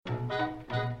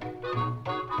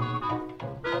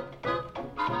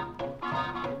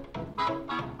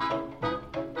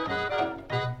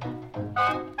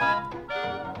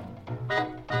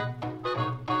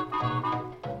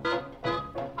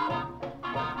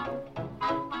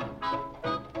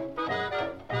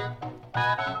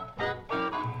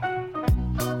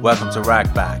Welcome to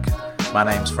Ragbag. My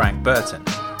name's Frank Burton.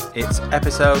 It's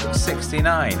episode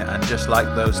 69, and just like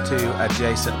those two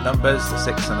adjacent numbers, the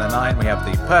 6 and the 9, we have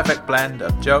the perfect blend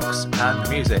of jokes and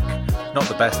music. Not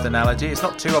the best analogy, it's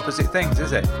not two opposite things,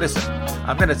 is it? Listen,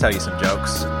 I'm going to tell you some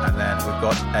jokes, and then we've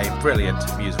got a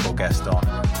brilliant musical guest on,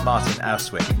 Martin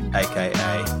Austwick,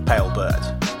 aka Pale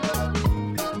Bird.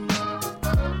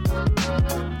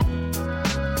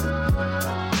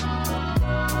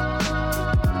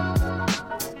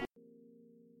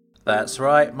 That's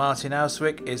right, Martin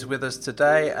Austwick is with us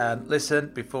today, and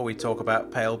listen, before we talk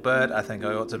about Pale Bird, I think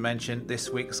I ought to mention this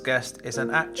week's guest is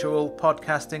an actual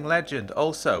podcasting legend.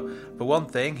 Also, for one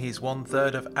thing, he's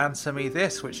 1/3 of Answer Me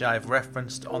This, which I've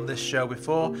referenced on this show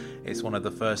before. It's one of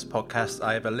the first podcasts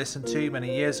I ever listened to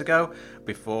many years ago,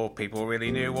 before people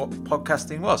really knew what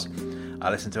podcasting was.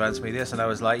 I listened to Answer Me This and I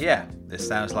was like, yeah, this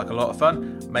sounds like a lot of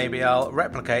fun. Maybe I'll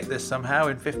replicate this somehow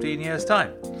in 15 years'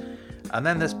 time. And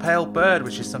then there's Pale Bird,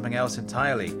 which is something else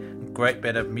entirely. Great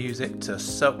bit of music to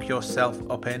soak yourself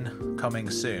up in, coming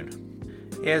soon.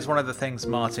 Here's one of the things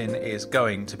Martin is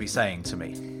going to be saying to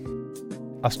me.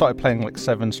 I started playing like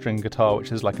 7-string guitar,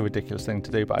 which is like a ridiculous thing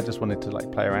to do, but I just wanted to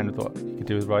like play around with what you could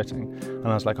do with writing. And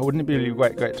I was like, wouldn't it be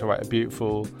really great to write a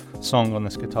beautiful song on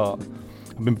this guitar?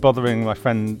 I've been bothering my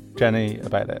friend Jenny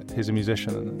about it, who's a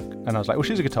musician, and I was like, well,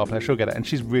 she's a guitar player, she'll get it. And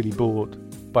she's really bored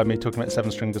by me talking about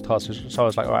 7-string guitars, so I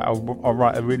was like, all right, I'll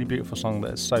write a really beautiful song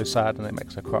that is so sad and it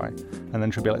makes her cry, and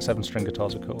then she'll be like, 7-string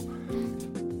guitars are cool.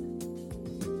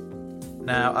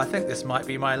 Now, I think this might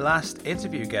be my last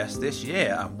interview guest this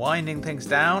year. I'm winding things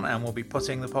down and we'll be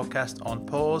putting the podcast on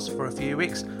pause for a few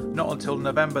weeks. Not until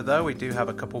November though, we do have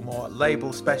a couple more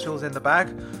label specials in the bag.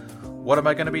 What am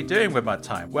I going to be doing with my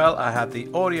time? Well, I have the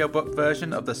audiobook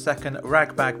version of the second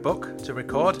Ragbag book to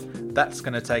record. That's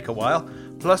going to take a while.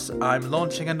 Plus, I'm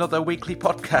launching another weekly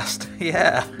podcast.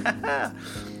 Yeah.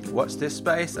 Watch this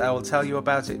space. I will tell you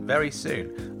about it very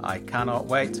soon. I cannot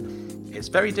wait. It's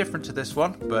very different to this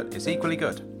one, but it's equally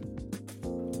good.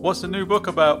 What's the new book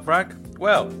about, Frank?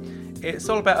 Well, it's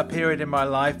all about a period in my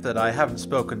life that I haven't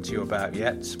spoken to you about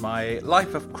yet. My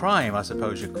life of crime, I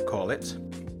suppose you could call it.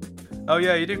 Oh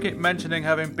yeah, you do keep mentioning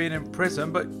having been in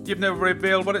prison, but you've never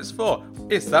revealed what it's for.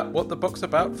 Is that what the book's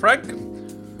about,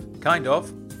 Frank? Kind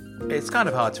of. It's kind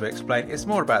of hard to explain. It's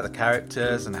more about the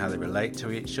characters and how they relate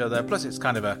to each other. Plus it's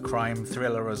kind of a crime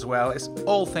thriller as well. It's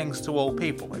all things to all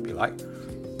people, if you like.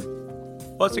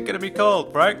 What's it going to be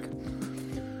called, Frank?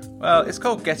 Well, it's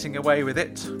called Getting Away With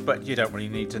It, but you don't really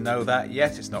need to know that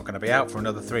yet. It's not going to be out for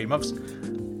another 3 months.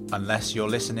 Unless you're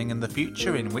listening in the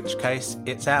future, in which case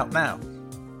it's out now.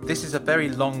 This is a very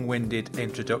long-winded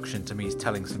introduction to me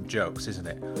telling some jokes, isn't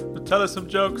it? But tell us some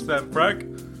jokes then,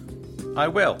 Frank. I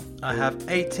will. I have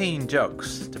 18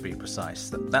 jokes, to be precise.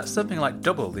 That's something like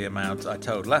double the amount I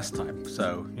told last time.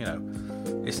 So,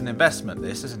 it's an investment,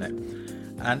 this, isn't it?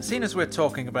 And seeing as we're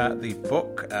talking about the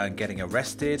book and getting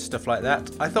arrested, stuff like that,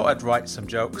 I thought I'd write some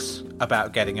jokes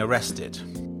about getting arrested.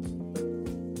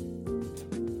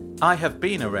 I have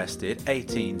been arrested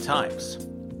 18 times.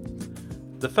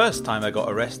 The first time I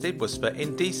got arrested was for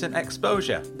indecent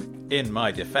exposure. In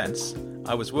my defence,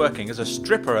 I was working as a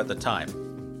stripper at the time.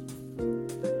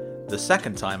 The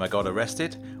second time I got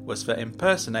arrested was for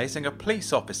impersonating a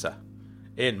police officer.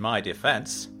 In my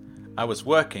defence, I was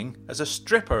working as a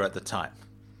stripper at the time.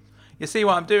 You see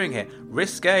what I'm doing here?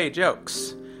 Risque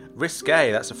jokes.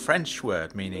 Risque, that's a French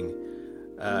word meaning,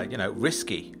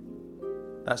 risky.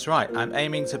 That's right, I'm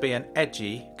aiming to be an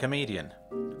edgy comedian.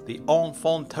 The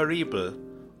enfant terrible,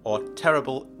 or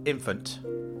terrible infant,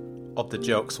 of the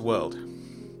jokes world.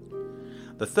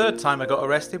 The third time I got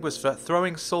arrested was for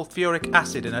throwing sulfuric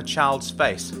acid in a child's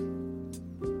face.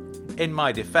 In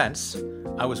my defence,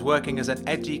 I was working as an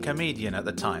edgy comedian at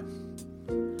the time.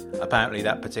 Apparently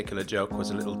that particular joke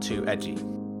was a little too edgy.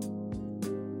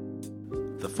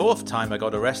 The fourth time I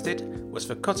got arrested was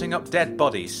for cutting up dead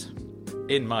bodies.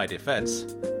 In my defence,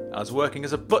 I was working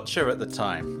as a butcher at the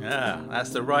time. Yeah, that's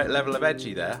the right level of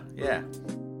edgy there, yeah.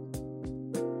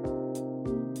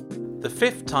 The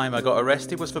fifth time I got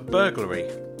arrested was for burglary.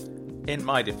 In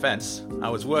my defence, I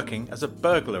was working as a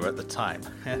burglar at the time.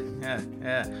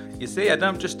 Yeah. You see, I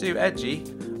don't just do edgy.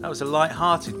 That was a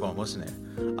light-hearted one, wasn't it?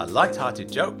 A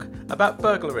light-hearted joke about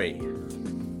burglary.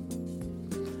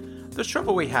 The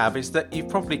trouble we have is that you've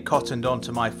probably cottoned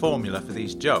onto my formula for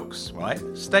these jokes, right?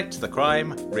 State the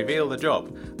crime, reveal the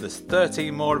job. There's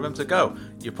 13 more of them to go.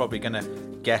 You're probably going to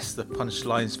guess the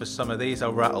punchlines for some of these.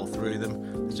 I'll rattle through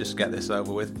them. Let's just get this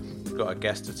over with. Got a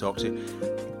guest to talk to.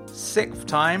 Sixth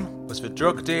time was for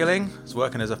drug dealing. I was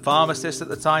working as a pharmacist at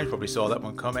the time. You probably saw that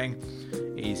one coming.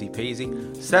 Easy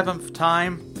peasy. Seventh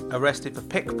time arrested for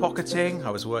pickpocketing.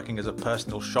 I was working as a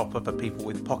personal shopper for people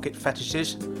with pocket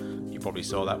fetishes. You probably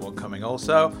saw that one coming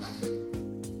also.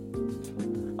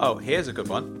 Oh, here's a good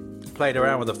one. Played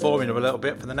around with the formula a little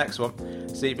bit for the next one.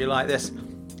 See if you like this.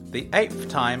 The 8th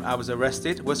time I was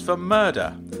arrested was for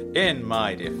murder, in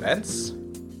my defence.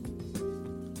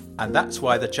 And that's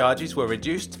why the charges were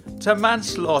reduced to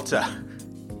manslaughter.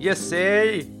 You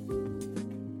see?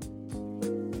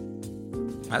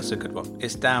 That's a good one.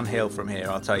 It's downhill from here,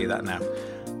 I'll tell you that now.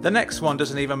 The next one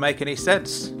doesn't even make any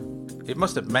sense. It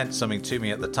must have meant something to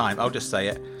me at the time, I'll just say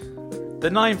it. The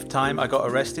 9th time I got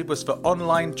arrested was for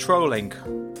online trolling.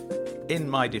 In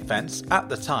my defence, at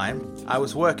the time, I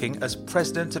was working as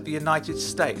President of the United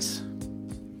States.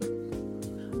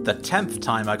 The 10th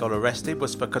time I got arrested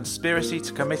was for conspiracy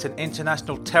to commit an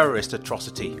international terrorist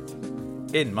atrocity.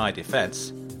 In my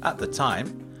defence, at the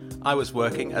time, I was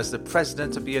working as the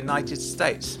President of the United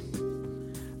States.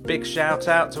 Big shout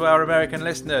out to our American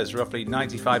listeners, roughly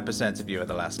 95% of you at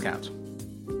the last count.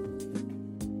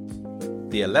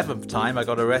 The 11th time I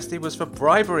got arrested was for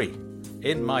bribery.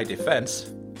 In my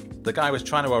defence, the guy was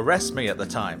trying to arrest me at the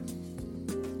time.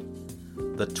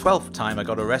 The 12th time I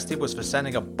got arrested was for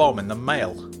sending a bomb in the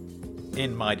mail.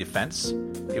 In my defence,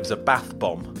 it was a bath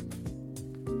bomb.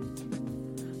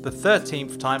 The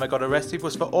 13th time I got arrested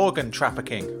was for organ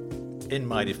trafficking. In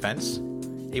my defence,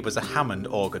 it was a Hammond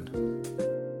organ.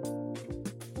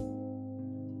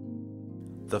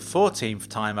 The 14th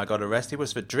time I got arrested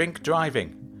was for drink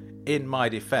driving. In my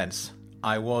defence,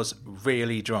 I was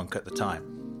really drunk at the time.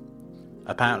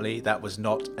 Apparently, that was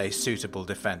not a suitable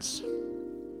defence.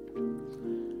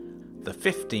 The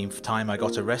 15th time I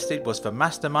got arrested was for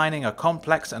masterminding a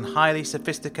complex and highly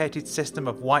sophisticated system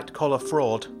of white-collar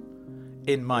fraud.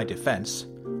 In my defence,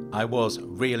 I was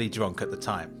really drunk at the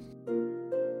time.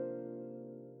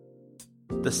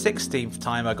 The 16th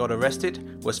time I got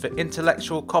arrested was for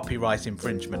intellectual copyright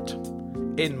infringement.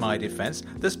 In my defence,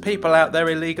 there's people out there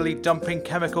illegally dumping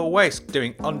chemical waste,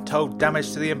 doing untold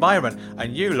damage to the environment,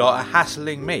 and you lot are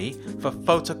hassling me for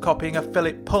photocopying a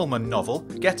Philip Pullman novel.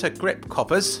 Get a grip,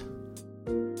 coppers.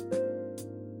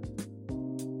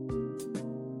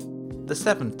 The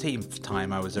 17th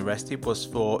time I was arrested was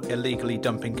for illegally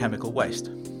dumping chemical waste.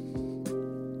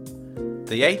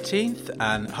 The 18th,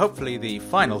 and hopefully the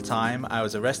final time I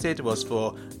was arrested was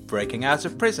for breaking out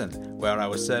of prison, where I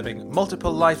was serving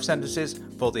multiple life sentences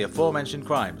for the aforementioned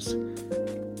crimes.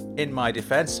 In my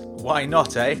defence, why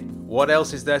not, eh? What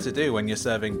else is there to do when you're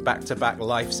serving back-to-back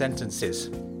life sentences?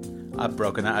 I've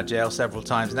broken out of jail several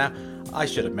times now. I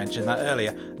should have mentioned that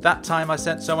earlier. That time I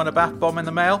sent someone a bath bomb in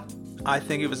the mail, I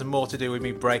think it was more to do with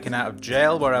me breaking out of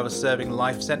jail where I was serving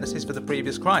life sentences for the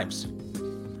previous crimes.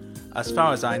 As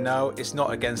far as I know, it's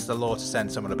not against the law to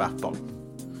send someone a bath bomb.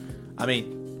 I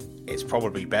mean, it's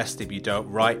probably best if you don't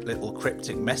write little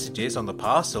cryptic messages on the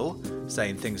parcel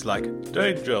saying things like,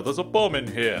 "Danger, there's a bomb in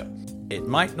here." It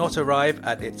might not arrive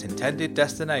at its intended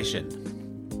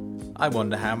destination. I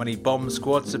wonder how many bomb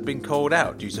squads have been called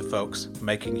out due to folks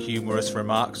making humorous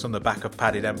remarks on the back of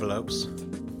padded envelopes.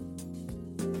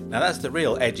 Now that's the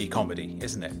real edgy comedy,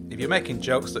 isn't it? If you're making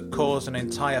jokes that cause an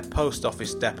entire post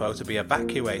office depot to be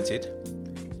evacuated,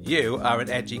 you are an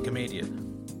edgy comedian.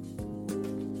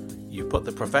 You put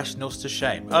the professionals to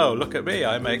shame. Oh, look at me,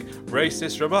 I make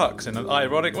racist remarks in an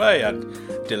ironic way and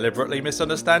deliberately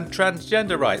misunderstand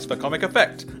transgender rights for comic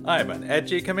effect. I'm an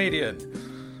edgy comedian.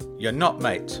 You're not,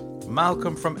 mate.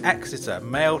 Malcolm from Exeter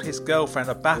mailed his girlfriend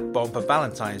a bath bomb for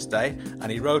Valentine's Day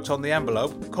and he wrote on the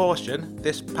envelope, "Caution,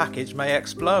 this package may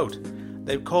explode."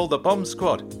 They've called the bomb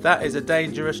squad. That is a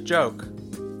dangerous joke.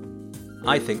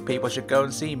 I think people should go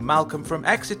and see Malcolm from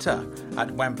Exeter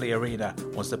at Wembley Arena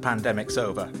once the pandemic's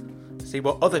over. See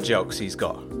what other jokes he's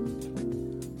got.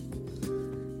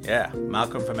 Yeah,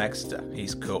 Malcolm from Exeter.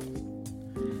 He's cool.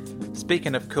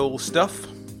 Speaking of cool stuff,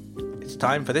 it's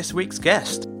time for this week's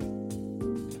guest.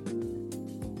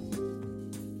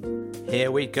 Here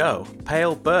we go.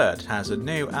 Pale Bird has a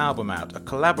new album out, a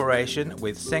collaboration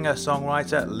with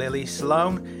singer-songwriter Lily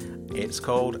Sloan. It's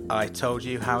called I Told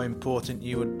You How Important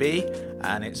You Would Be,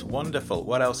 and it's wonderful.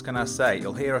 What else can I say?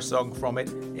 You'll hear a song from it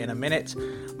in a minute.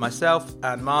 Myself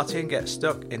and Martin get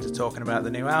stuck into talking about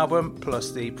the new album,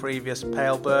 plus the previous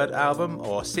Pale Bird album,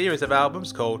 or series of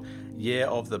albums called Year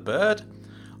of the Bird.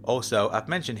 Also, I've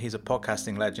mentioned he's a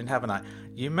podcasting legend, haven't I?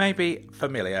 You may be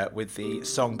familiar with the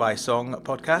Song by Song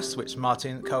podcast, which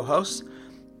Martin co-hosts.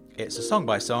 It's a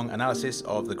song-by-song analysis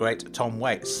of the great Tom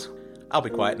Waits. I'll be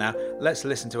quiet now. Let's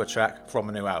listen to a track from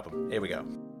a new album. Here we go.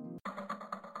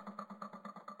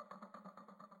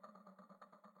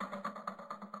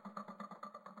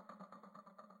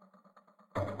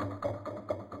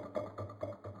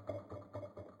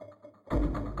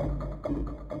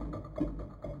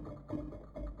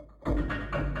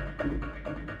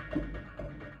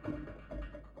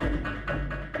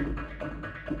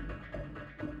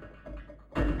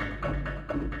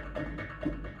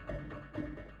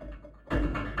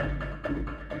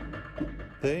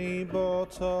 They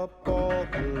bought up all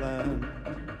the land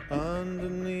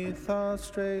underneath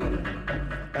Australia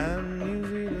and New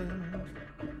Zealand,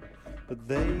 but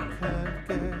they can't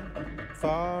get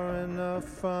far enough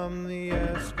from the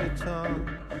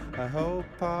Eschaton. I hope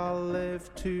I'll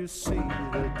live to see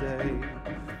the day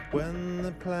when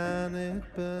the planet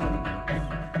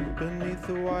burns beneath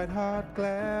the white-hot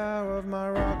glare of my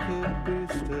rocket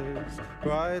boosters,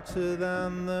 brighter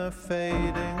than the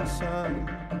fading sun.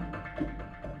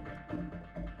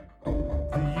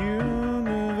 The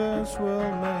universe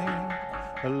will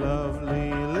make a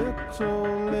lovely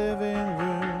little living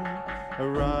room.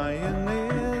 Orion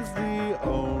is the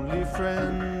only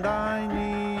friend I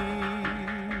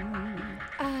need.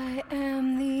 I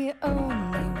am the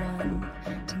only one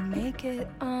to make it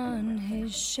on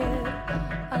his ship.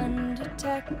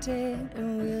 Undetected,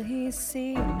 will he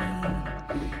see me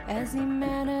as he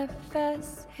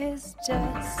manifests his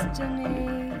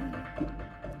destiny?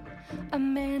 A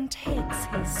man takes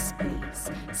his space,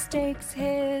 stakes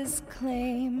his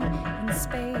claim in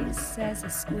space as I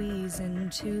squeeze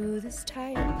into this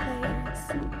tight place.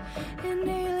 An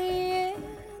alien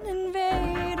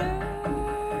invader.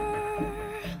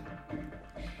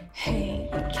 Hey,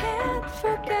 you can't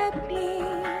forget me.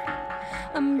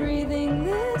 I'm breathing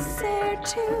this air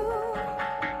too.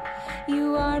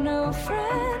 You are no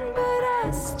friend, but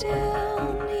I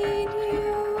still need you.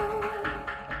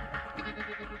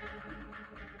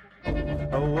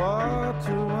 A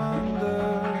water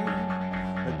wonder,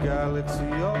 a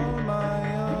galaxy all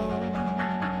my own.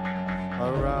 I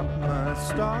wrap my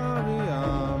starry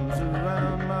arms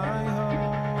around my home.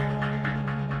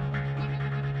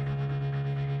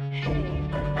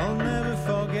 I'll never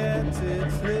forget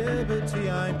its liberty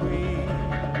I breathe,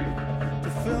 to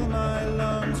fill my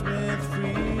lungs with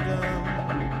freedom,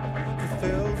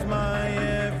 fulfills my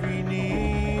every need.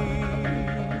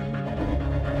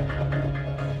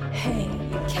 Hey,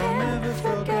 you can't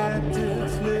forget me.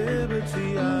 Its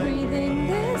liberty I'm I breathing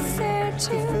this air to too.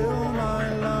 fill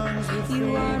my lungs with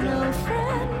You are no freedom,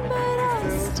 friend, but I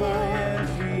fulfills my still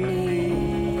every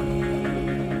need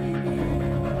you.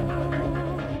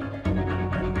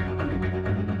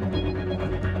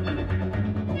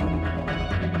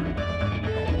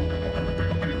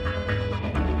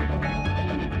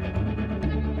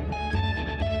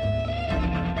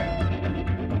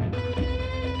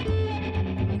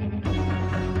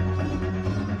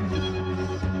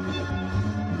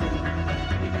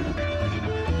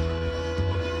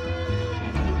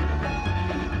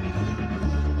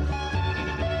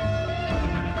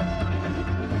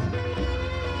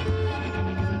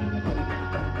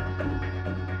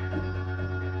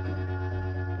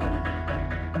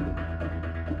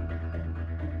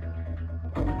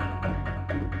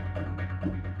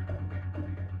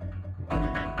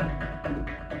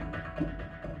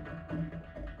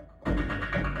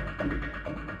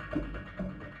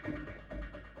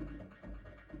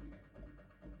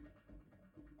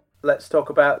 Let's talk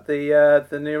about the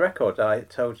new record. I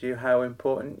told you how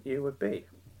important you would be.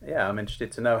 Yeah, I'm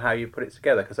interested to know how you put it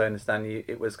together, because I understand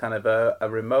it was kind of a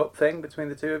remote thing between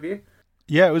the two of you.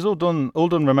 Yeah, it was all done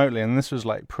remotely, and this was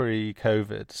like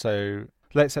pre-COVID, so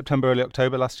late September, early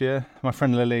October last year. My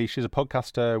friend Lily, she's a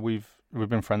podcaster. We've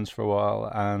been friends for a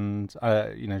while, and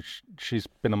she's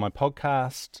been on my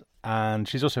podcast, and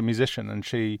she's also a musician, and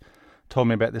she told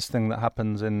me about this thing that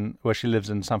happens where she lives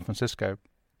in San Francisco,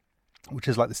 which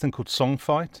is like this thing called Song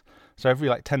Fight. So every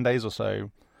like 10 days or so,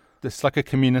 it's like a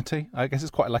community. I guess it's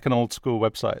quite like an old school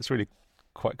website. It's really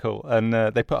quite cool. And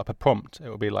they put up a prompt. It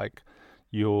will be like,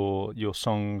 your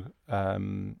song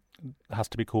has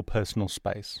to be called Personal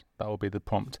Space. That will be the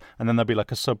prompt. And then there'll be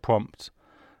like a sub-prompt,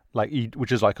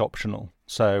 which is like optional.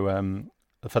 So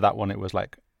for that one, it was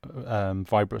like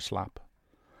Vibrous Lap.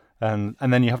 And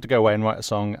then you have to go away and write a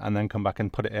song and then come back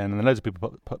and put it in. And then loads of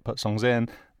people put songs in.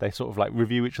 They sort of like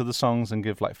review each other's songs and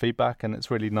give like feedback, and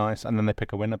it's really nice. And then they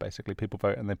pick a winner, basically. People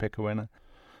vote and they pick a winner.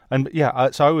 And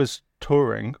yeah, so I was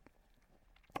touring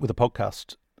with a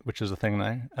podcast, which is a thing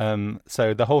now.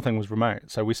 So the whole thing was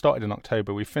remote. So we started in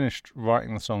October. We finished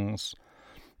writing the songs,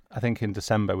 I think, in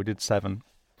December. We did 7.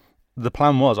 The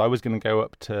plan was I was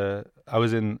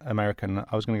in America, and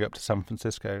I was going to go up to San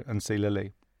Francisco and see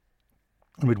Lily.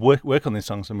 And we'd work on these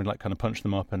songs, and we'd like kind of punch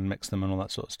them up and mix them and all that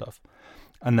sort of stuff.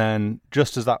 And then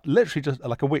just as that, literally just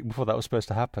like a week before that was supposed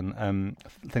to happen,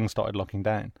 things started locking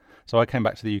down. So I came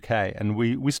back to the UK, and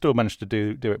we still managed to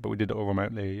do it, but we did it all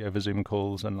remotely over Zoom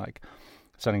calls and like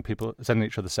sending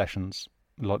each other sessions,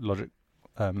 Logic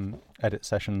edit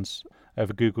sessions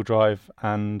over Google Drive,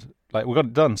 and like we got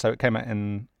it done. So it came out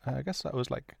in I guess that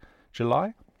was like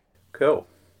July. Cool.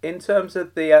 In terms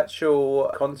of the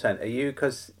actual content, are you,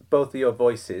 because both of your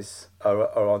voices are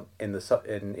on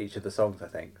in each of the songs, I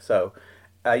think. So,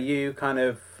 are you kind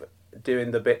of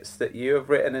doing the bits that you have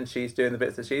written and she's doing the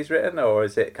bits that she's written, or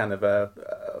is it kind of a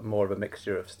more of a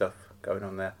mixture of stuff going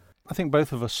on there? I think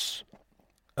both of us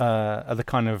are the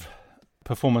kind of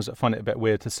performers that find it a bit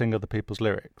weird to sing other people's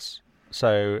lyrics.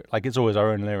 So, like, it's always our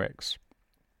own lyrics,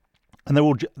 and they're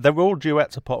all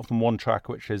duets apart from one track,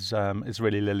 which is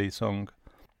really Lily's song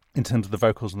in terms of the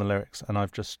vocals and the lyrics, and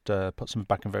I've just put some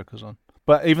backing vocals on.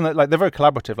 But even though, like, they're very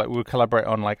collaborative, like, we'll collaborate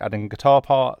on, like, adding guitar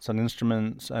parts and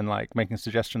instruments and, like, making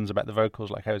suggestions about the vocals,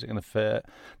 like, how is it going to fit?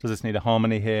 Does this need a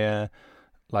harmony here?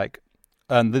 Like,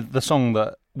 and the song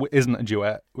that isn't a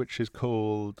duet, which is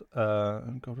called,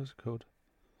 what is it called?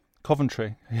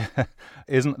 Coventry. Yeah.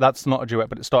 That's not a duet,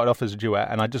 but it started off as a duet,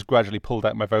 and I just gradually pulled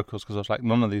out my vocals because I was like,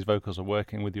 none of these vocals are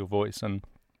working with your voice. And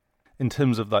in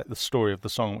terms of, like, the story of the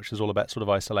song, which is all about sort of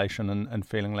isolation and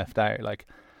feeling left out, like,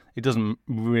 it doesn't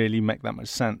really make that much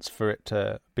sense for it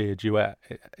to be a duet.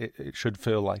 It should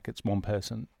feel like it's one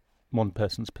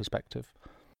person's perspective.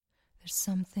 There's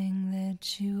something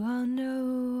that you all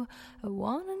know, I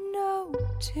wanna know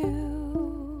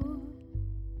too.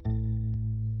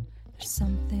 There's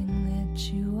something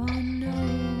that you all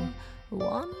know, I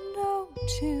wanna know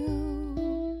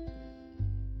too.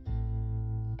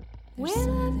 There's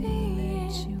something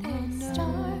that you all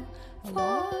know, I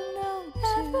wanna know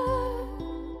too.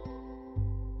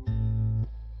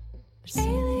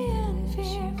 Alien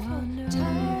fearful,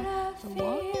 tired of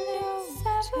feeling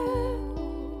severed.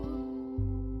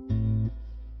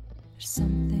 There's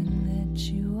something that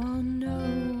you all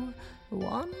know, I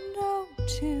wanna know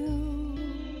too.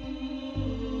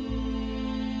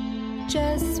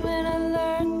 Just when I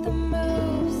learned the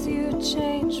moves, you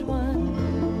changed one.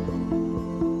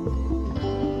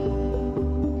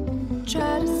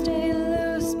 Try to stay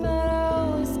loose, but I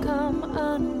always come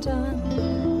undone.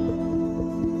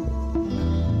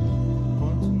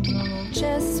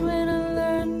 Just when I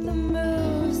learned the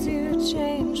moves, you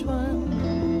change one.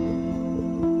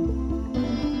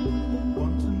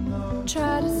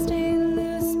 Try to stay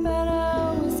loose, but I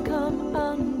always come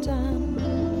undone.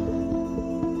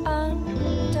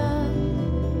 Undone.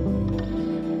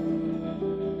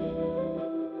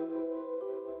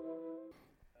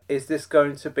 Is this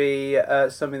going to be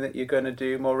something that you're going to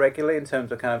do more regularly in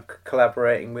terms of kind of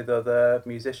collaborating with other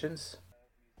musicians?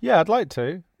 Yeah, I'd like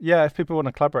to. Yeah, if people want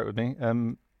to collaborate with me,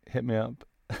 hit me up.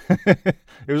 It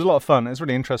was a lot of fun. It's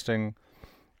really interesting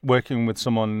working with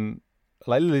someone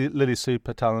like Lily's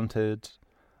super talented,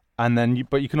 and then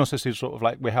but you can also see sort of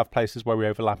like we have places where we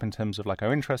overlap in terms of like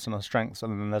our interests and our strengths,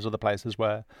 and then there's other places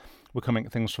where we're coming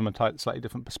at things from a slightly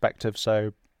different perspective.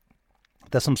 So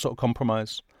there's some sort of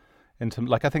compromise in terms.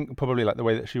 Like, I think probably like the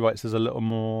way that she writes is a little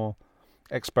more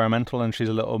experimental, and she's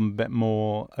a little bit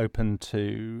more open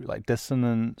to like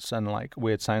dissonance and like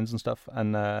weird sounds and stuff,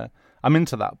 and I'm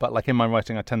into that. But like in my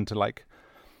writing, I tend to like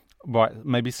write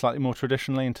maybe slightly more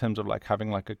traditionally in terms of like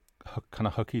having like a kind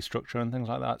of hooky structure and things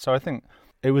like that. So I think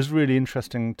it was really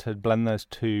interesting to blend those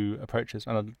two approaches.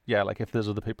 And yeah, like if there's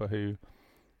other people who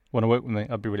want to work with me,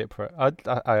 I'd be really up for it.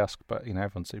 I ask, but you know,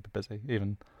 everyone's super busy,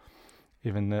 even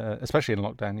especially in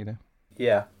lockdown, you know.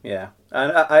 Yeah,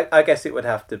 and I guess it would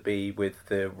have to be with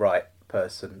the right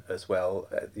person as well.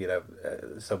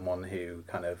 Someone who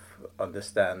kind of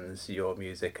understands your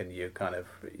music and you're kind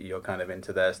of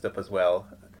into their stuff as well.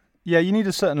 Yeah, you need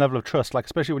a certain level of trust, like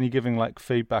especially when you're giving like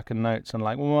feedback and notes, and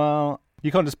like, well,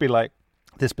 you can't just be like,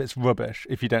 this bit's rubbish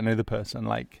if you don't know the person.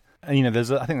 Like, and you know,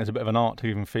 I think there's a bit of an art to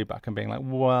giving feedback and being like,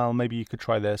 well, maybe you could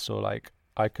try this, or like,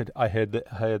 I heard it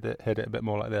a bit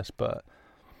more like this, but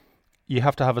you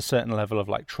have to have a certain level of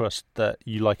like trust that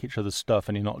you like each other's stuff,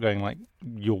 and you're not going like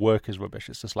your work is rubbish.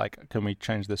 It's just like, can we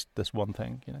change this one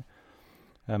thing, you know?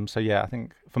 So yeah, I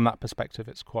think from that perspective,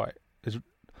 I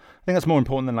think that's more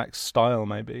important than like style,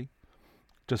 maybe.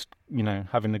 Just, you know,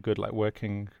 having a good like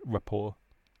working rapport.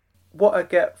 What I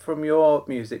get from your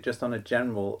music, just on a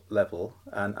general level,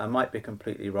 and I might be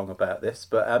completely wrong about this,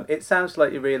 but it sounds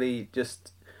like you really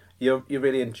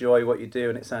enjoy what you do,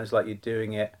 and it sounds like you're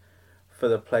doing it for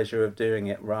the pleasure of doing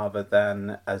it rather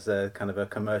than as a kind of a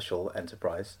commercial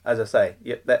enterprise. As I say,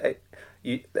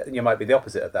 you might be the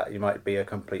opposite of that. You might be a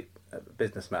complete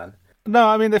businessman. No,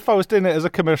 I mean, if I was doing it as a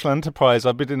commercial enterprise,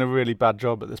 I'd be doing a really bad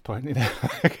job at this point, you know.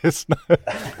 It's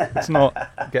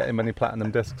not getting many platinum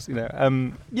discs, you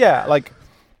know. Yeah, like,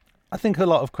 I think a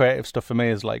lot of creative stuff for me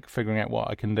is like figuring out what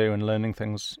I can do and learning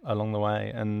things along the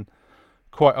way. And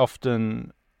quite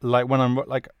often, like when I'm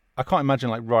like, I can't imagine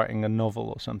like writing a novel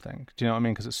or something. Do you know what I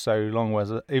mean? Because it's so long.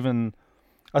 Whereas even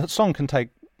a song can take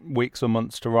weeks or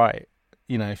months to write,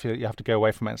 you know, if you have to go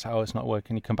away from it and say, oh, it's not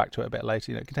working, you come back to it a bit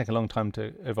later. You know, it can take a long time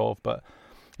to evolve, but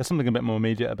there's something a bit more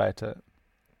immediate about it.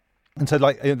 And so,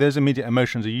 like, those immediate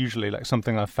emotions are usually like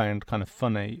something I've found kind of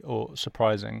funny or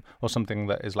surprising, or something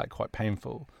that is like quite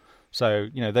painful. So,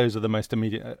 you know, those are the most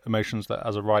immediate emotions that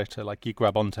as a writer, like, you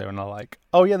grab onto and are like,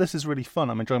 oh yeah, this is really fun,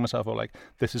 I'm enjoying myself, or like,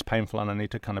 this is painful and I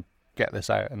need to kind of get this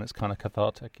out, and it's kind of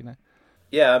cathartic, you know.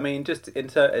 Yeah, I mean, just in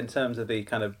terms of the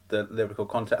kind of the lyrical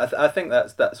content, I think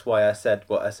that's why I said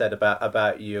what I said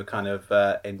about you kind of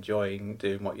enjoying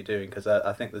doing what you're doing, because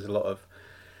I think there's a lot of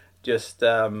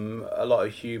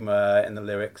humour in the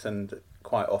lyrics, and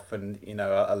quite often, you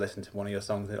know, I listen to one of your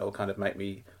songs and it'll kind of make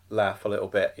me laugh a little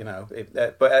bit, you know.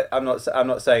 But I'm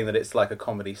not saying that it's like a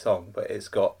comedy song, but it's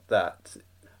got that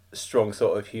strong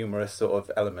sort of humorous sort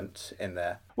of element in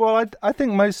there. Well, I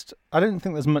think I don't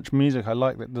think there's much music I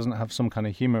like that doesn't have some kind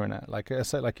of humour in it. Like you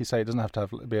say, it doesn't have to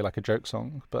be like a joke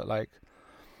song, but like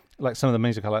some of the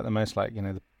music I like the most, like, you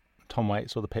know, the Tom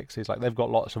Waits or the Pixies, like, they've got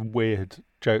lots of weird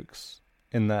jokes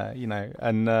in there, you know,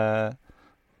 and I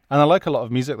like a lot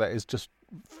of music that is just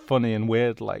funny and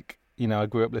weird. Like, you know, I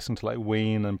grew up listening to like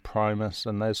Ween and Primus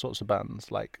and those sorts of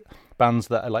bands, like bands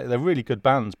that are like, they're really good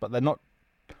bands, but they're not,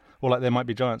 or like They Might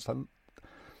Be Giants, like,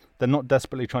 they're not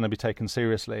desperately trying to be taken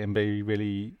seriously and be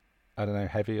really, I don't know,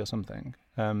 heavy or something.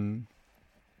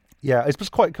 Yeah, it's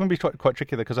just can be quite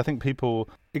tricky though, because I think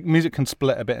music can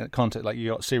split a bit, can't it? Like, you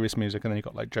got serious music and then you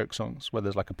got like joke songs where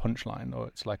there's like a punchline or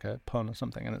it's like a pun or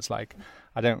something, and it's like,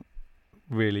 I don't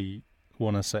really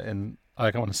want to sit in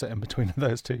between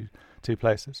those two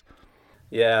places.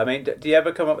 Yeah, I mean, do you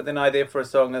ever come up with an idea for a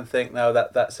song and think, no,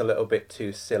 that's a little bit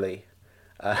too silly,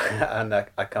 and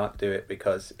I can't do it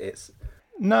because it's...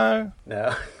 No.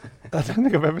 I don't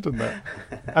think I've ever done that.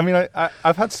 I mean,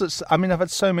 I've had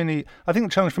so many. I think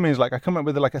the challenge for me is like, I come up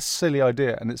with like a silly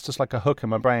idea and it's just like a hook in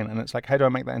my brain, and it's like, how do I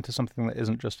make that into something that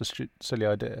isn't just a silly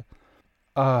idea?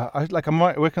 I'm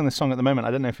working on this song at the moment.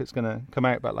 I don't know if it's going to come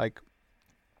out, but like,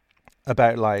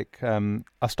 about like,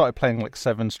 I started playing like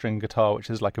 7-string guitar, which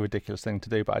is like a ridiculous thing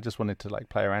to do, but I just wanted to like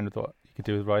play around with what you could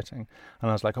do with writing. And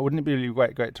I was like, oh, wouldn't it be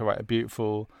really great to write a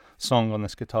beautiful song on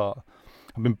this guitar?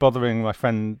 I've been bothering my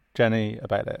friend Jenny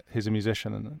about it, who's a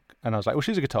musician, and I was like, well,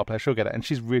 she's a guitar player, she'll get it. And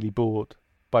she's really bored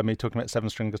by me talking about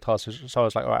 7-string guitars. So I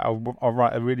was like, all right, I'll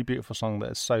write a really beautiful song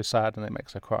that is so sad and it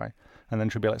makes her cry. And then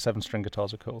she'll be like, 7-string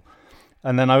guitars are cool.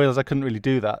 And then I realised I couldn't really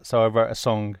do that. So I wrote a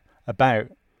song about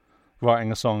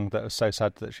writing a song that was so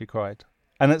sad that she cried.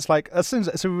 And it's like,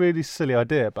 it's a really silly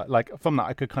idea, but like, from that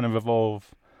I could kind of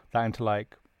evolve that into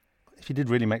like, if you did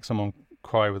really make someone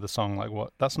cry with a song, like,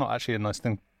 what, that's not actually a nice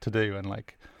thing to do, and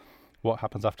like, what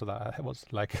happens after that? It was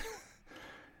like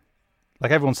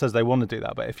like, everyone says they want to do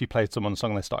that, but if you played someone a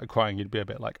song and they started crying, you'd be a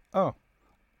bit like, oh,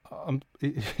 are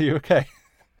you okay?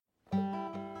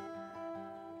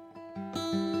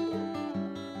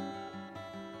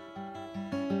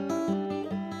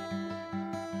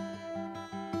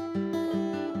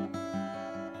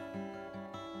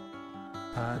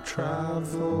 I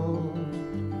traveled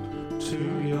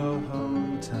to your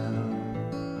hometown,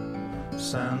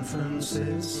 San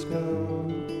Francisco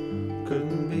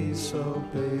couldn't be so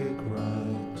big,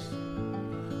 right?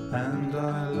 And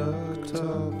I looked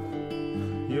up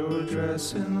your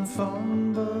address in the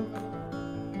phone book,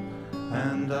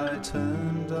 and I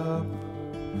turned up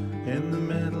in the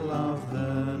middle of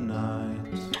the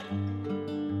night.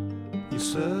 You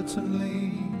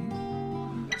certainly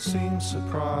seemed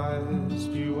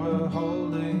surprised. You were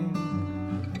holding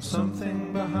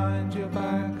something behind your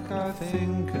back, I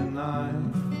think a knife.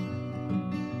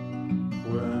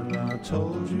 When I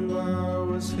told you I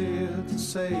was here to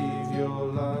save your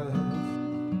life,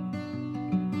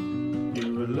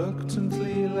 you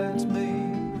reluctantly let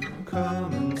me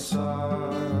come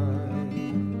inside.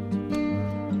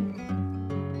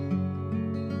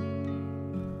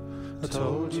 I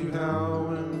told you how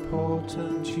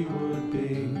important you would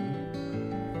be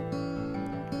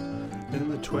in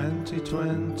the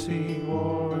 2020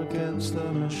 war against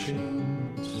the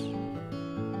machines.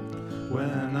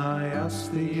 When I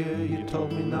asked the year, you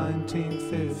told me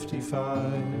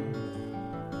 1955,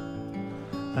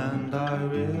 and I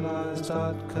realized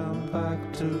I'd come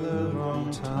back to the wrong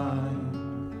time.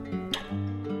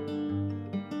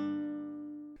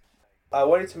 I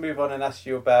wanted to move on and ask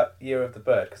you about Year of the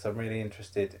Bird, because I'm really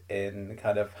interested in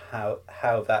kind of how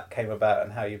that came about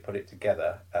and how you put it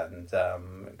together. And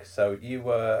so you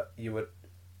were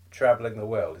travelling the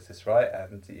world, is this right?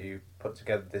 And you put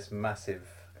together this massive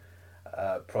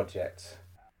project.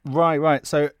 Right.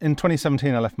 So in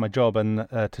 2017, I left my job and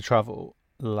to travel.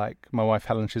 Like, my wife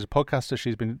Helen, she's a podcaster.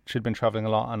 She'd been traveling a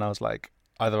lot, and I was like,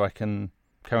 either I can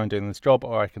carry on doing this job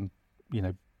or I can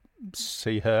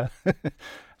see her,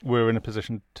 we were in a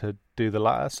position to do the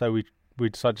latter. So we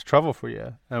decided to travel for a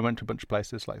year. I went to a bunch of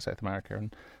places like South America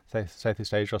and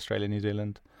Southeast Asia, Australia, New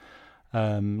Zealand,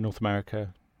 North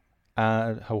America,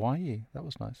 Hawaii. That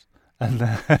was nice. And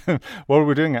while we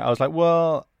were doing it, I was like,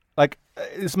 well, like,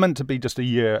 it's meant to be just a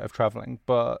year of traveling,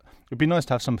 but it'd be nice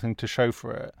to have something to show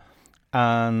for it.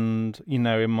 And,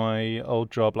 in my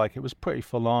old job, like, it was pretty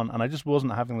full on, and I just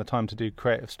wasn't having the time to do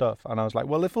creative stuff. And I was like,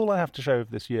 well, if all I have to show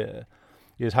this year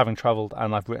is having traveled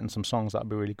and I've written some songs, that'd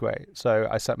be really great. So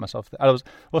I set myself. I was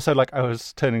also like, I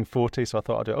was turning 40, so I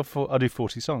thought I'll do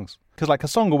 40 songs, because like a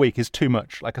song a week is too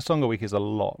much. Like a song a week is a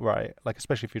lot, right? Like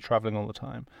especially if you're traveling all the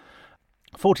time.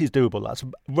 40 is doable. That's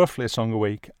roughly a song a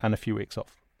week and a few weeks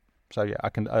off. So yeah,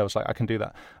 I was like, I can do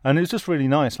that, and it was just really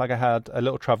nice. Like I had a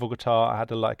little travel guitar, I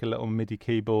had a little MIDI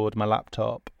keyboard, my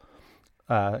laptop,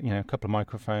 a couple of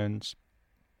microphones.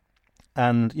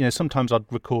 And, sometimes I'd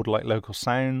record like local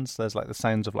sounds. There's like the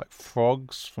sounds of like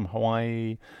frogs from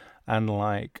Hawaii, and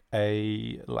like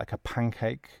a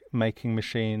pancake making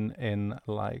machine in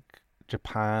like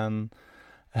Japan,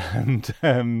 and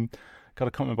God, I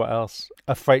can't remember what else.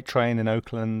 A freight train in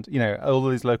Oakland. All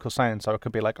of these local sounds. So it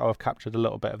could be like, I've captured a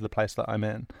little bit of the place that I'm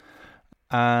in,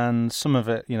 and some of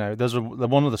it, there's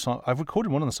one of the songs I've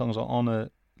recorded. One of the songs on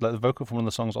the vocal from one of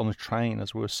the songs on a train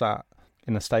as we were sat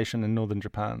in a station in northern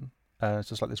Japan. It's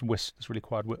just like this really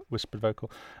quiet whispered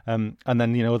vocal, and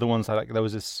then other ones like there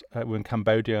was this we're in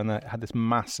Cambodia, and they had this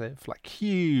massive, like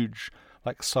huge,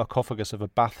 like sarcophagus of a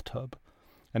bathtub,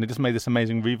 and it just made this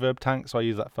amazing reverb tank. So I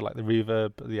use that for like the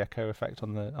reverb, the echo effect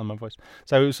on my voice.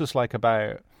 So it was just like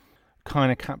about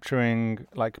kind of capturing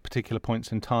like particular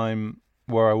points in time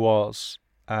where I was,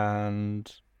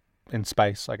 and in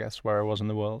space, I guess, where I was in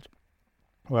the world,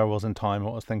 where I was in time,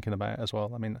 what I was thinking about as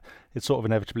well. I mean, it sort of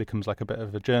inevitably becomes like a bit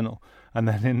of a journal. And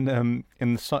then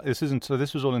this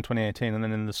was all in 2018, and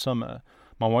then in the summer,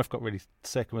 my wife got really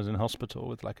sick and was in hospital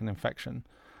with like an infection,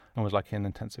 and was like in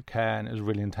intensive care, and it was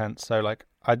really intense. So like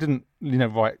I didn't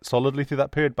write solidly through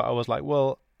that period, but I was like,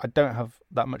 well, I don't have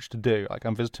that much to do. Like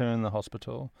I'm visiting in the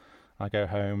hospital, I go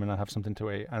home and I have something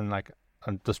to eat, and like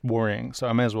I'm just worrying, so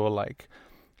I may as well like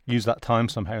use that time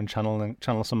somehow and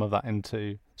channel some of that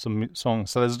into some songs.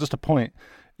 So there's just a point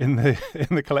in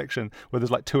the collection where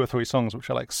there's like 2 or 3 songs which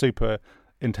are like super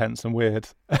intense and weird,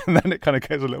 and then it kind of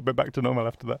goes a little bit back to normal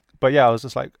after that. But yeah, I was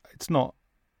just like, it's not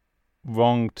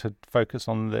wrong to focus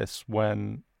on this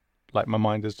when like my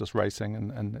mind is just racing,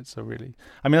 and it's a really,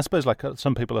 I mean, I suppose like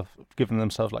some people have given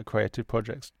themselves like creative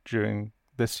projects during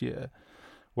this year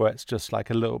where it's just like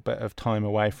a little bit of time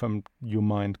away from your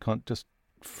mind can't just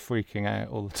freaking out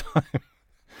all the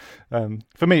time.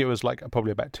 For me, it was like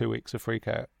probably about 2 weeks of freak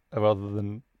out rather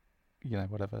than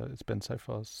whatever it's been so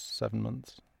far, 7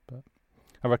 months. But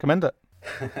I recommend it.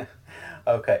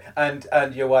 Okay,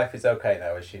 and your wife is okay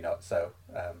now, is she not? So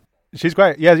she's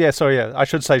great. Yeah. Sorry, yeah. I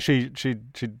should say she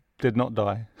did not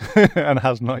die and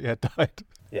has not yet died.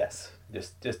 Yes,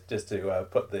 just to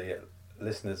put the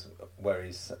listeners'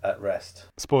 worries at rest.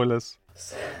 Spoilers.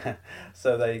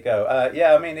 So there you go.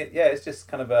 I mean, it's just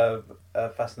kind of a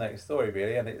fascinating story,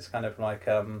 really, and it's kind of like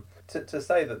to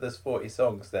say that there's 40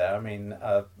 songs there. I mean,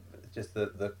 just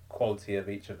the quality of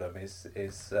each of them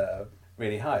is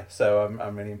really high. So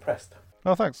I'm really impressed.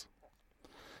 Oh, thanks.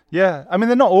 Yeah, I mean,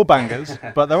 they're not all bangers,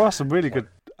 but there are some really good.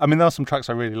 I mean, there are some tracks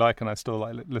I really like and I still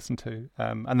like listen to.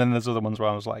 And then there's other ones where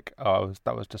I was like, oh,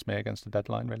 that was just me against the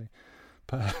deadline, really.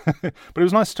 But but it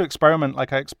was nice to experiment.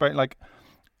 Like I've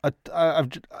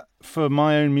for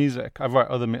my own music, I write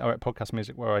podcast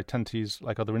music where I tend to use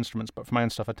like other instruments, but for my own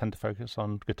stuff, I tend to focus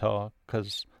on guitar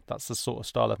because that's the sort of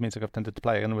style of music I've tended to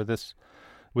play. And with this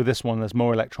one, there's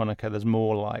more electronica, there's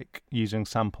more like using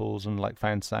samples and like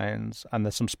found sounds, and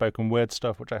there's some spoken word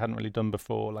stuff which I hadn't really done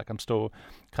before. Like I'm still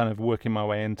kind of working my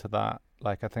way into that.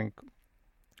 Like I think,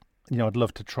 I'd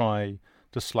love to try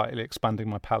just slightly expanding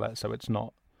my palette so it's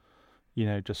not,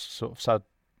 just sort of sad,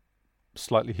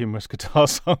 slightly humorous guitar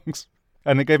songs.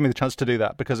 And it gave me the chance to do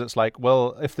that because it's like,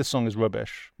 well, if this song is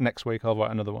rubbish, next week I'll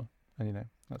write another one. And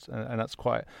that's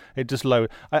quite, it just low.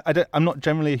 I'm not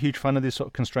generally a huge fan of these sort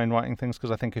of constrained writing things because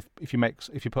I think if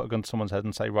you put a gun to someone's head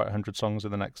and say write 100 songs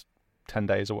in the next 10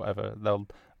 days or whatever, they'll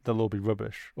all be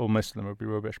rubbish, or most of them will be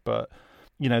rubbish. But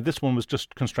this one was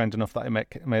just constrained enough that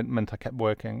it meant I kept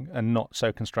working, and not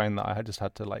so constrained that I just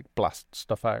had to like blast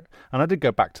stuff out. And I did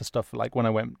go back to stuff like when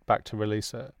I went back to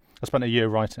release it, I spent a year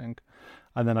writing,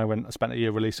 and then I spent a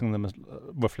year releasing them as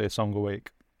roughly a song a week.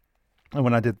 And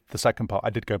when I did the second part, I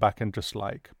did go back and just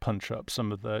like punch up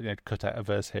some of the, cut out a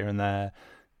verse here and there,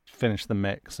 finish the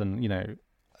mix, and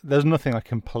there's nothing I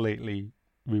completely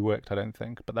reworked, I don't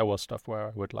think. But there was stuff where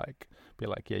I would like be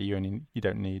like, yeah, you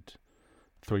don't need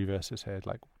 3 verses here,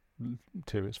 like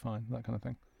 2 is fine, that kind of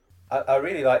thing. I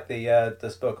really like the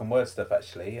spoken word stuff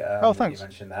actually. Oh, thanks. You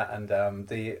mentioned that, and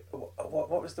the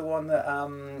what was the one that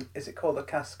is it called the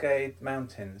Cascade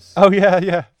Mountains? Oh yeah,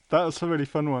 that was a really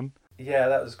fun one. Yeah,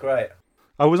 that was great.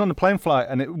 I was on a plane flight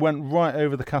and it went right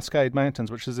over the Cascade Mountains,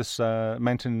 which is this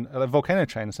mountain, a volcano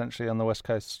chain essentially on the west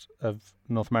coast of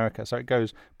North America. So it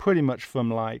goes pretty much from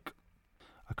like,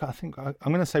 I'm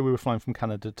going to say we were flying from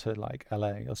Canada to like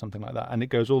LA or something like that, and it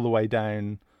goes all the way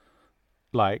down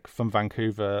like from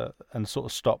Vancouver and sort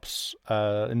of stops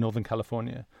in Northern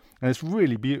California. And it's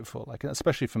really beautiful, like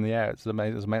especially from the air. It's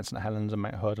amazing. There's Mount St. Helens and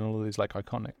Mount Hood and all of these like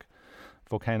iconic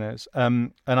volcanoes.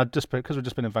 And because we've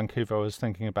just been in Vancouver, I was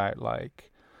thinking about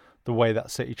like the way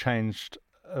that city changed,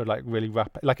 like really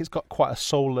rapid. Like it's got quite a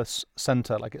soulless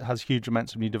centre. Like it has huge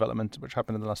amounts of new development, which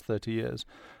happened in the last 30 years.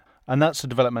 And that's a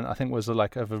development I think was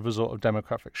like of a result of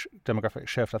demographic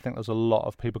shift. I think there was a lot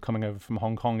of people coming over from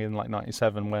Hong Kong in like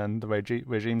 97 when the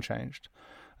regime changed,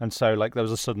 and so like there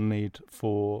was a sudden need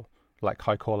for like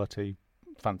high quality,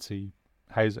 fancy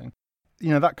housing. You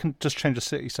know, that can just change a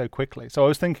city so quickly. So I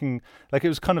was thinking like it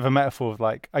was kind of a metaphor of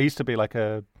like I used to be like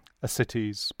a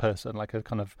cities person, like a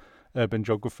kind of urban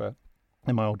geographer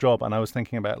in my old job, and I was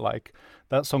thinking about like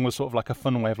that song was sort of like a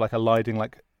fun way of like aligning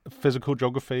like physical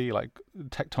geography, like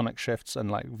tectonic shifts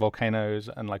and like volcanoes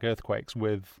and like earthquakes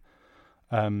with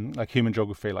like human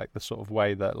geography, like the sort of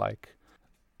way that like,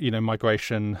 you know,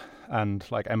 migration and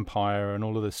like empire and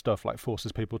all of this stuff like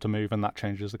forces people to move, and that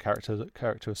changes the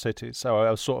character of cities. So I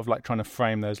was sort of like trying to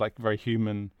frame those like very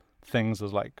human things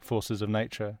as like forces of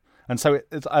nature. And so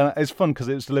it's fun because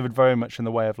it's delivered very much in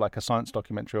the way of like a science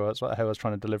documentary, or that's how I was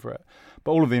trying to deliver it.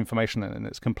 But all of the information in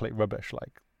it's complete rubbish.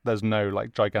 Like there's no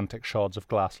like gigantic shards of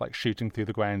glass like shooting through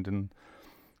the ground in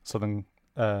southern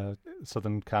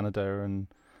Canada, and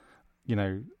you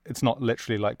know it's not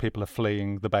literally like people are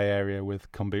fleeing the Bay Area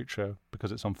with kombucha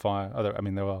because it's on fire. Although I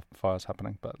mean there are fires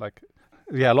happening, but like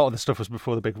yeah, a lot of this stuff was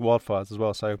before the big wildfires as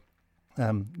well. So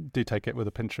do take it with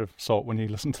a pinch of salt when you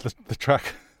listen to the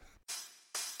track.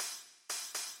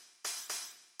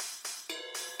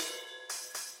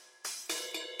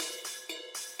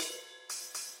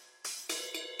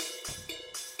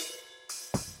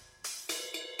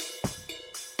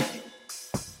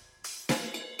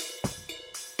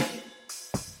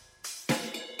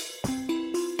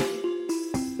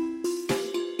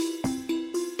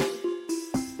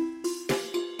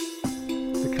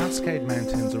 Cascade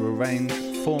Mountains are a range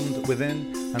formed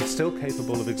within and still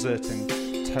capable of exerting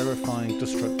terrifying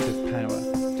destructive power.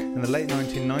 In the late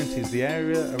 1990s, the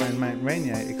area around Mount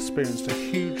Rainier experienced a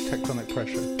huge tectonic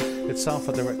pressure, itself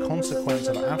a direct consequence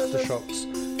of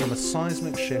aftershocks from a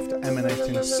seismic shift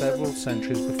emanating several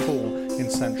centuries before in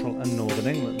central and northern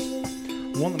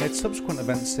England. One that made subsequent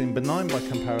events seem benign by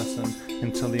comparison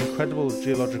until the incredible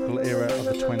geological era of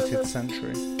the 20th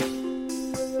century.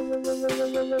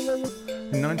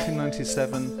 In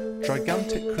 1997,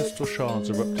 gigantic crystal shards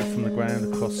erupted from the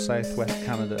ground across southwest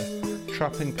Canada,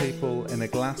 trapping people in a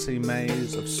glassy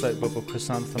maze of soap bubble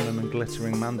chrysanthemum and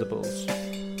glittering mandibles.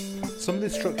 Some of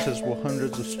these structures were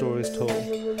hundreds of stories tall,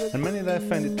 and many there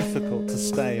found it difficult to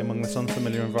stay among this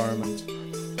unfamiliar environment.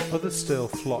 Others still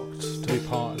flocked to be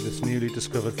part of this newly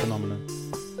discovered phenomenon.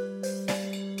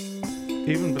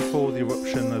 Even before the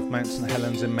eruption of Mount St.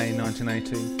 Helens in May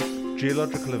 1980,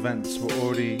 geological events were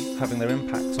already having their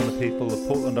impacts on the people of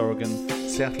Portland, Oregon,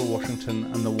 Seattle, Washington,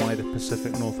 and the wider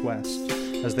Pacific Northwest,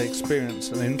 as they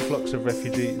experienced an influx of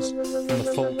refugees from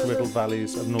the fault-riddled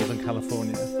valleys of Northern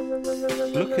California.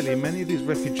 Luckily, many of these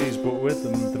refugees brought with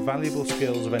them the valuable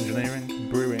skills of engineering,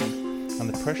 brewing, and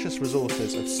the precious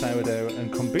resources of sourdough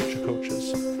and kombucha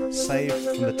cultures, saved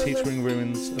from the teetering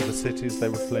ruins of the cities they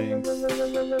were fleeing.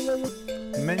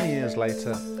 Many years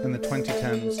later, in the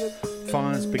 2010s,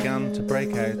 fires began to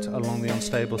break out along the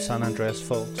unstable San Andreas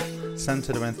Fault,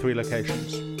 centred around 3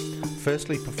 locations.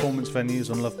 Firstly, performance venues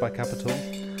unloved by capital.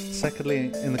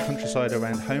 Secondly, in the countryside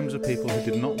around homes of people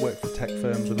who did not work for tech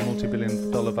firms with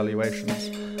multi-billion-dollar valuations.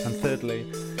 And thirdly,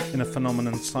 in a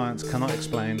phenomenon science cannot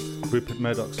explain, Rupert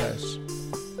Murdoch's house.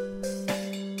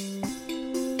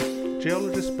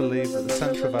 Geologists believe that the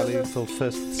Central Valley filled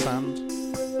first with sand,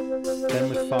 then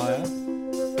with fire,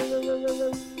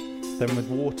 then with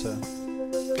water,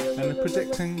 and they're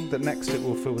predicting that next it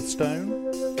will fill with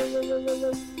stone,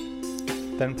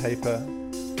 then paper,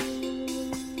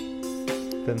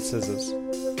 then scissors.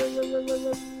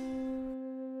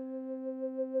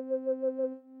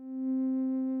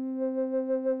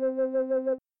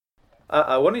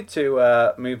 I wanted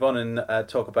to move on and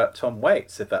talk about Tom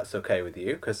Waits, if that's okay with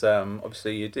you, because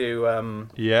obviously you do.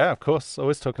 Yeah, of course.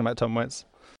 Always talking about Tom Waits.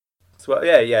 So,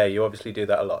 yeah, you obviously do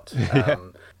that a lot. Yeah.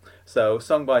 So,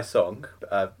 song by song,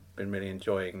 I've been really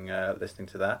enjoying listening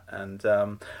to that, and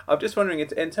I'm just wondering,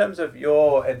 in terms of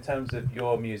your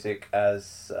music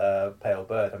as Pale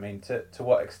Bird, I mean, to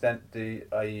what extent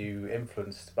are you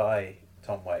influenced by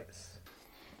Tom Waits?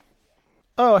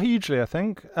 Oh, hugely, I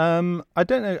think. I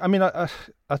don't know. I mean, I'd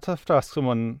have to ask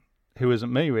someone who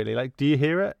isn't me, really. Like, do you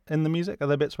hear it in the music? Are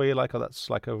there bits where you're like, oh, that's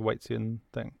like a Waitsian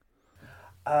thing?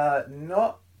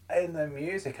 Not in the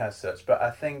music as such, but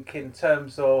I think in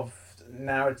terms of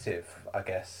narrative, I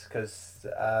guess, because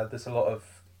there's a lot of.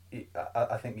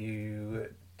 I think you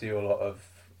do a lot of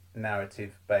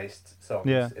narrative-based songs,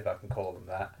 Yeah. if I can call them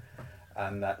that,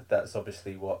 and that's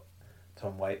obviously what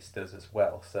Tom Waits does as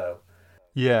well. So.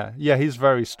 Yeah, he's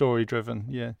very story driven.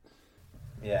 Yeah.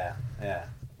 Yeah.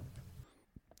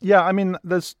 Yeah, I mean,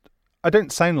 I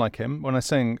don't sound like him when I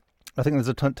sing. I think there's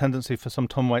a tendency for some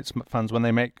Tom Waits fans when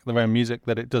they make their own music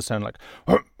that it does sound like,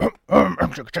 and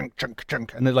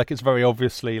it's very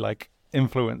obviously like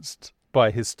influenced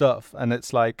by his stuff. And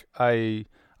it's like I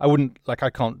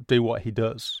can't do what he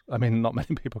does. I mean, not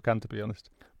many people can, to be honest.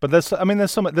 But there's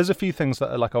a few things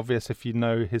that are like obvious if you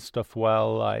know his stuff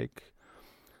well. Like,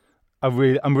 I'm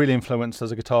really influenced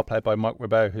as a guitar player by Mike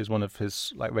Ribot, who's one of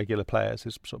his like regular players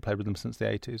who's sort of played with him since the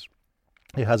 80s.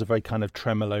 He has a very kind of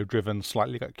tremolo-driven,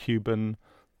 slightly like Cuban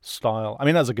style. I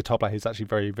mean, as a guitar player, he's actually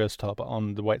very versatile, but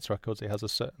on the Waits records, he has a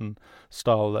certain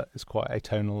style that is quite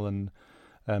atonal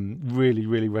and really,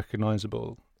 really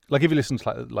recognisable. Like if you listen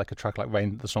to like a track like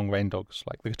the song Rain Dogs,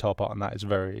 like the guitar part on that is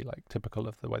very like typical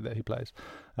of the way that he plays.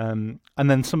 And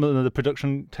then some of the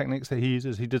production techniques that he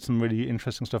uses, he did some really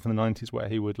interesting stuff in the 90s where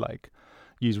he would like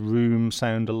use room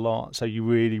sound a lot, so you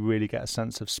really, really get a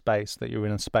sense of space, that you're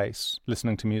in a space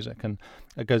listening to music, and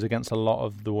it goes against a lot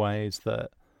of the ways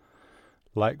that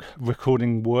like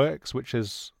recording works, which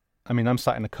is, I mean, I'm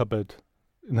sat in a cupboard,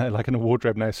 like in a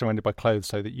wardrobe now, surrounded by clothes,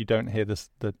 so that you don't hear the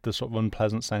sort of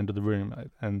unpleasant sound of the room.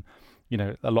 And you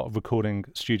know, a lot of recording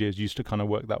studios used to kind of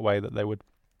work that way, that they would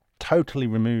totally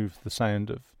remove the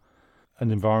sound of an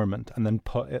environment and then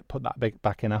put that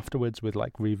back in afterwards with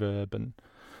like reverb and,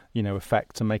 you know,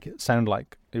 effects, and make it sound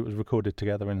like it was recorded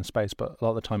together in a space. But a lot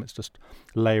of the time it's just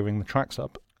layering the tracks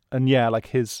up. And yeah, like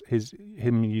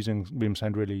him using room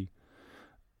sound really,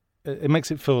 it makes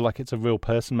it feel like it's a real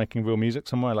person making real music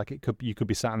somewhere. Like you could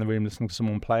be sat in the room listening to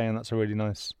someone play, and that's a really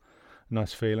nice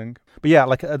feeling. But yeah,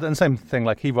 like and the same thing,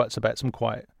 like he writes about some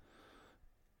quite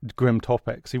grim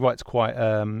topics. He writes quite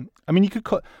I mean, you could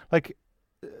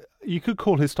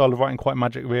call his style of writing quite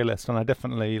magic realist, and I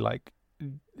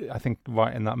think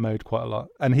write in that mode quite a lot.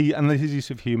 And his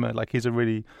use of humor, like he's a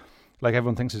really, like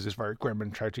everyone thinks he's this very grim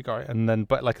and tragic guy,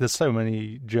 but like there's so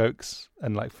many jokes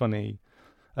and like funny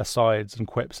asides and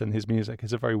quips in his music.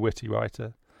 He's a very witty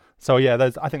writer. So yeah,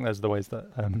 I think those are the ways that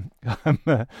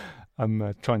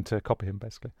I'm trying to copy him,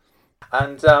 basically.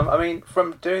 And I mean,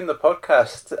 from doing the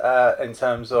podcast, in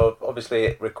terms of, obviously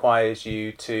it requires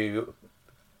you to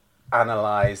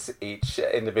analyze each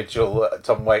individual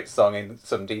Tom Waits song in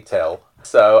some detail.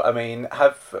 So I mean,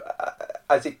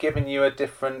 has it given you a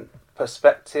different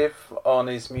perspective on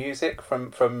his music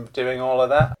from doing all of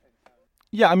that?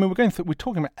 Yeah, I mean, we're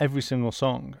talking about every single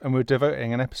song, and we're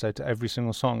devoting an episode to every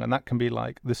single song, and that can be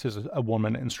like, this is a 1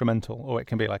 minute instrumental, or it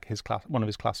can be like one of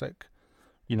his classic,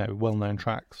 you know, well-known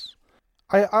tracks.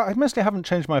 I mostly haven't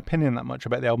changed my opinion that much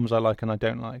about the albums I like and I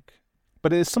don't like,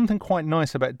 but there's something quite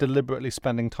nice about deliberately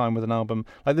spending time with an album.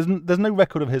 Like there's no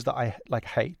record of his that I like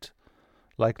hate.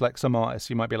 Like some artists,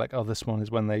 you might be like, oh, this one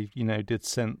is when they, you know, did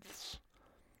synths,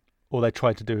 or they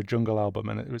tried to do a jungle album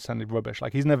and it sounded rubbish.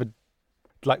 Like he's never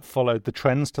like followed the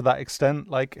trends to that extent.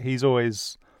 Like he's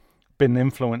always been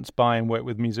influenced by and worked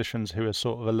with musicians who are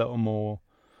sort of a little more,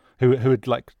 who had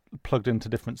like plugged into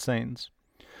different scenes.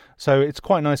 So it's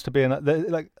quite nice to be in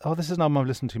like, oh, this is an album I've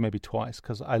listened to maybe twice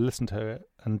because I listened to it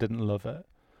and didn't love it.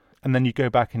 And then you go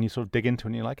back and you sort of dig into it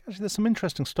and you're like, actually, there's some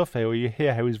interesting stuff here. Or you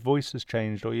hear how his voice has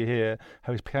changed, or you hear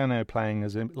how his piano playing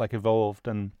has like evolved.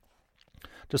 And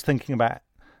just thinking about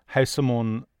how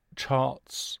someone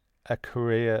charts a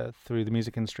career through the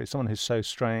music industry, someone who's so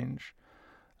strange,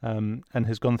 and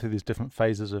has gone through these different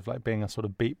phases of like being a sort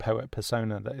of beat poet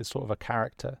persona that is sort of a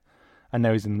character, and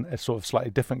now he's in a sort of slightly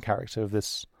different character of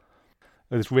this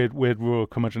weird rural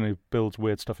curmudgeon who builds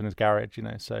weird stuff in his garage, you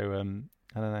know. So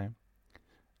I don't know.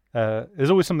 There's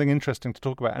always something interesting to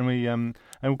talk about, and we and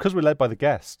because we're led by the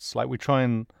guests, like we try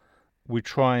and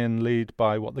lead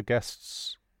by what the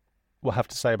guests will have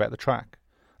to say about the track,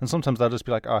 and sometimes they'll just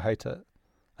be like, oh, I hate it,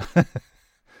 I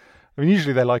mean,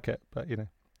 usually they like it, but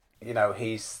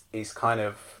he's kind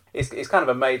of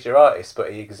a major artist,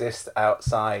 but he exists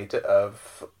outside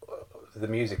of the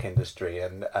music industry,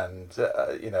 and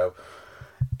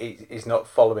he's not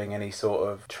following any sort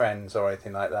of trends or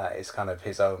anything like that. It's kind of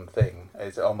his own thing.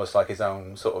 It's almost like his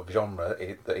own sort of genre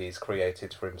that he's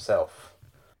created for himself.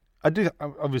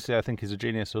 Obviously, I think he's a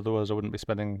genius. Otherwise, I wouldn't be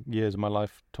spending years of my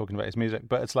life talking about his music.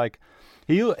 But it's like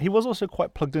he was also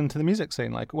quite plugged into the music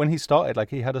scene. Like when he started, like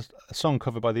he had a song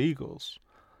covered by the Eagles.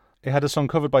 He had a song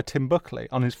covered by Tim Buckley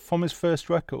from his first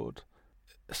record.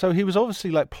 So he was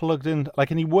obviously like plugged in. Like,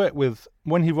 and he worked with,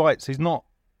 when he writes, he's not.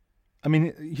 I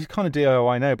mean, he's kind of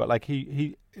DIY now, but like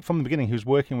he from the beginning he was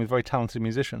working with very talented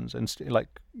musicians and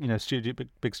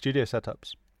big studio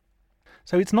setups.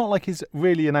 So it's not like he's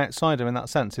really an outsider in that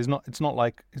sense. He's not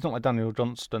like Daniel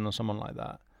Johnston or someone like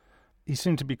that. He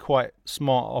seemed to be quite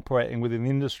smart operating within the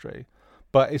industry,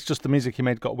 but it's just the music he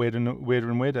made got weirder and weirder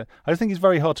and weirder. I think he's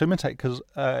very hard to imitate because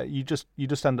you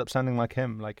just end up sounding like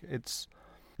him. Like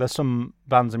there's some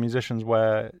bands and musicians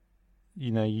where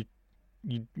you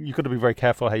got to be very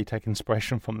careful how you take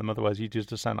inspiration from them. Otherwise, you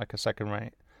just sound like a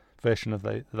second-rate version of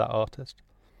that artist.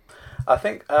 I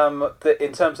think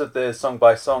in terms of the Song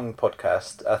by Song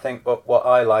podcast, I think what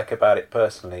I like about it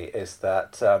personally is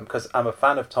that because I'm a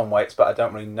fan of Tom Waits, but I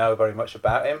don't really know very much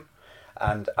about him,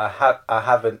 and I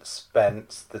haven't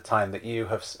spent the time that you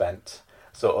have spent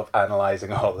sort of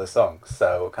analysing all the songs.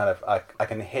 So kind of I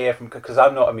can hear from, because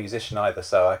I'm not a musician either,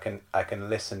 so I can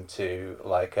listen to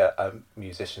like a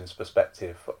musician's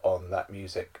perspective on that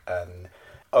music, and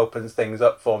opens things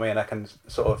up for me, and I can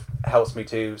sort of helps me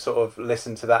to sort of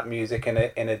listen to that music in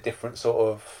a different sort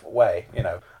of way.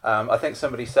 I think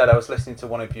somebody said, I was listening to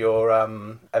one of your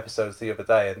episodes the other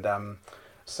day, and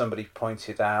somebody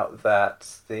pointed out that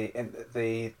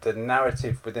the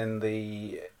narrative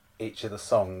within each of the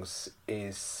songs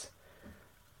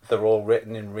they're all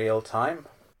written in real time.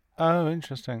 Oh,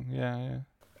 interesting. Yeah.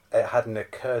 It hadn't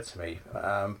occurred to me,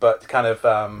 but kind of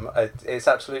it's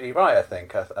absolutely right. I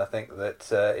think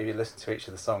that if you listen to each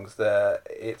of the songs,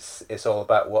 it's all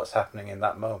about what's happening in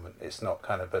that moment. It's not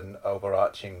kind of an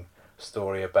overarching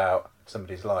story about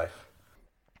somebody's life.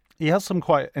 He has some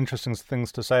quite interesting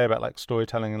things to say about like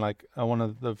storytelling, and like one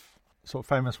of the sort of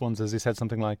famous ones is he said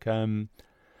something like, what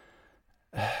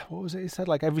was it? He said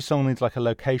like every song needs like a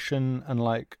location and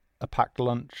like a packed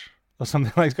lunch or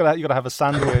something. Like you got to have a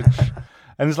sandwich.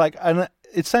 And it's like, and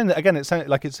it's saying that again. It's saying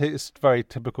like it's very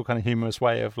typical kind of humorous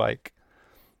way of like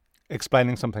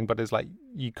explaining something, but it's like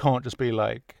you can't just be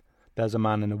like, "There's a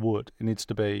man in a wood." It needs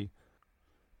to be,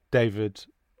 David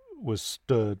was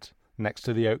stood next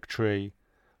to the oak tree,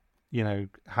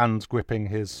 hands gripping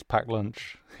his packed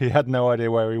lunch. He had no idea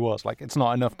where he was. Like it's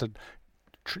not enough to,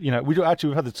 we've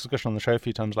had this discussion on the show a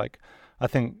few times. Like I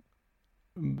think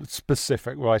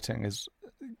specific writing is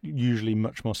usually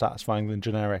much more satisfying than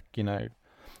generic.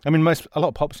 I mean, a lot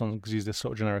of pop songs use this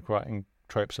sort of generic writing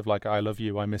tropes of like, I love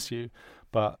you, I miss you,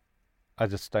 but I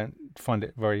just don't find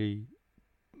it very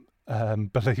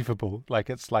believable. Like,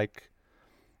 it's like,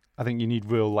 I think you need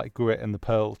real like grit in the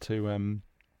pearl to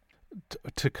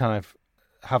kind of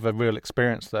have a real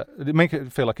experience make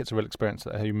it feel like it's a real experience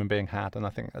that a human being had, and I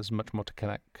think there's much more to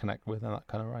connect with in that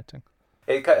kind of writing.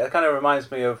 It kind of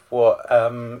reminds me of what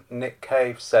Nick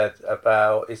Cave said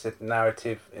about, is it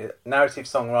narrative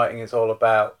songwriting is all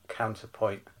about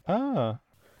counterpoint. Ah.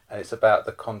 And it's about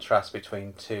the contrast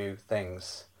between two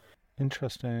things.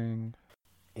 Interesting.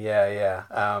 Yeah.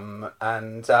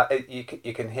 And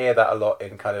you can hear that a lot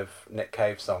in kind of Nick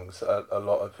Cave songs. A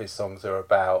lot of his songs are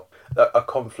about a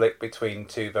conflict between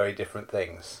two very different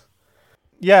things.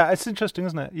 Yeah, it's interesting,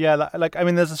 isn't it? Yeah, like I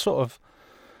mean, there's a sort of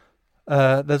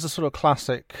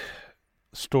classic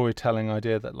storytelling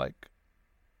idea that like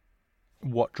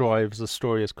what drives the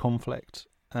story is conflict,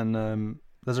 and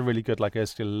there's a really good like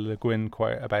Ursula Le Guin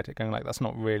quote about it, going like, that's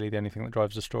not really the only thing that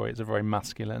drives the story. It's a very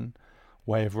masculine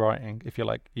way of writing. If you're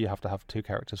like, you have to have two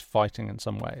characters fighting in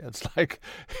some way, it's like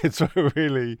it's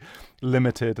really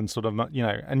limited and sort of not,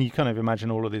 and you kind of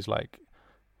imagine all of these like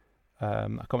I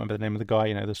can't remember the name of the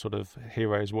guy, the sort of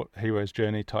hero's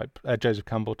journey type, Joseph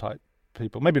Campbell type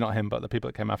people, maybe not him, but the people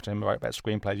that came after him write about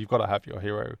screenplays. You've got to have your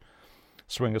hero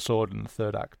swing a sword in the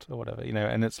third act or whatever,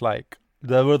 and it's like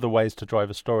there are other ways to drive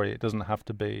a story. It doesn't have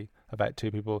to be about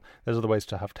two people. There's other ways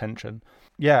to have tension.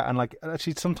 Yeah, and like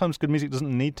actually sometimes good music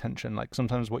doesn't need tension. Like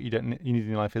sometimes what you need in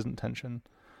your life isn't tension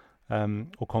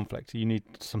or conflict. You need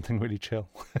something really chill.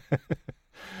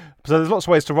 So there's lots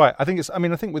of ways to write. I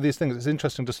think with these things it's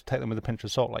interesting just to take them with a pinch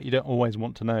of salt. Like you don't always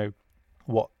want to know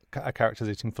what a character's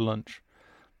eating for lunch,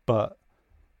 but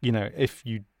if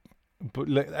you but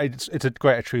look, it's a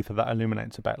greater truth that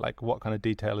illuminates about like what kind of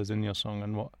detail is in your song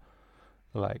and what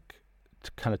like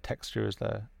kind of texture is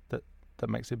there that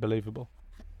makes it believable.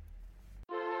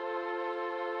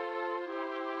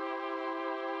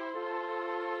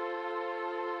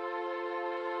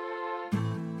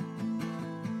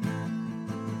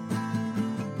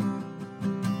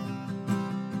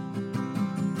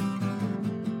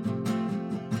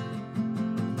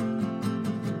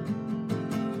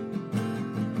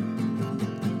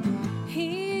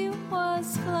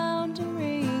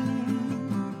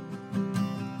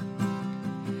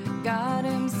 Got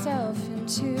himself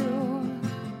into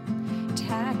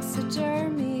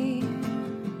taxidermy,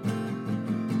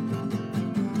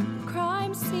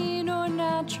 crime scene or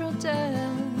natural death.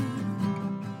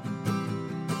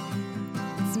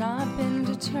 It's not been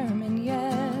determined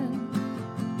yet.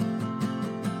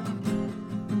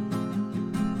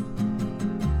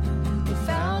 They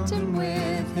found him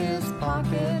with his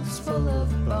pockets full of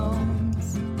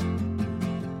bones.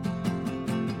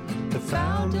 They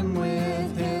found him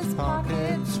with his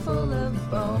pockets full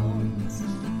of bones.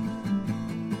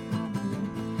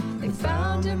 They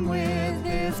found him with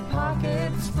his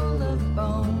pockets full of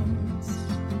bones.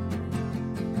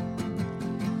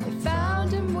 They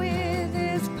found him with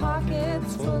his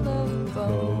pockets full of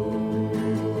bones.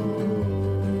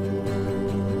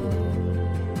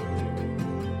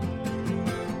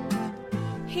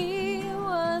 He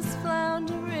was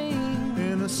floundering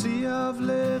in a sea of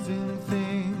living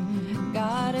things.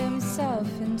 Got himself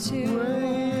into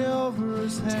way over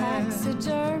his head,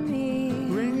 taxidermy,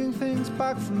 bringing things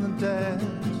back from the dead.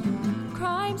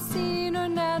 crime scene or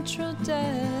natural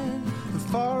death. The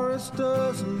forest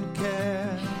doesn't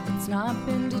care. It's not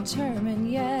been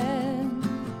determined yet.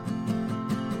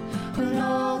 But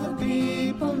all the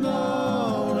people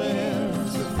know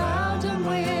is they found him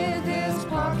with his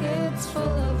pockets full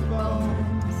of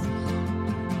bones.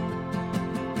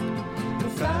 They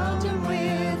found him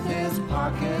with his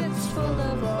pockets full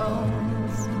of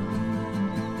bones.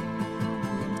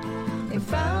 They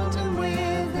found him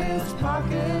with his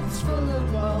pockets full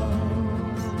of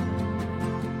bones.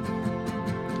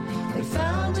 They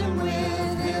found him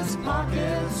with his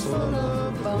pockets full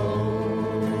of bones.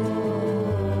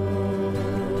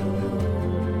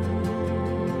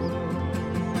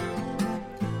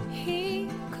 He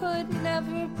could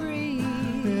never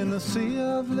breathe In a sea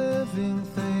of living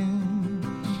things,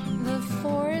 the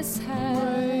forest had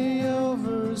way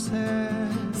over his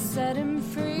head, set him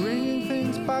free. bringing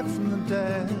things back from the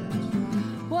dead.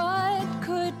 What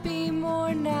could be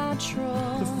more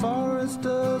natural The forest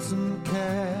doesn't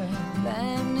care.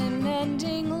 than an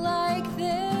ending like this?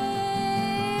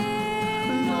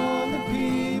 And all the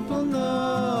people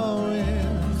know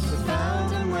is They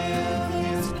found him with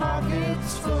his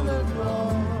pockets full of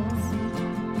bones.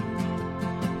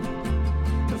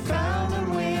 They found him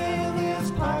with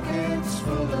his pockets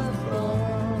full of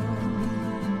bones.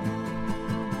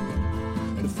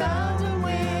 They found him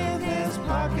with his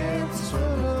pockets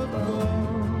full of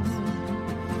bones.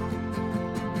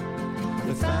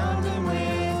 They found him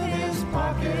with his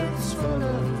pockets full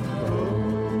of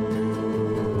bones.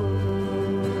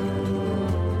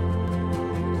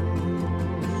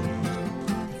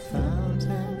 found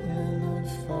him in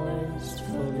a forest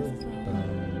full of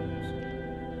bones.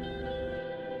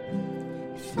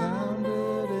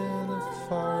 Floundered in a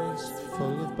forest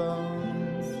full of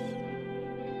bones.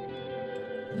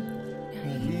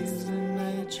 And he's in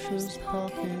nature's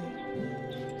pocket.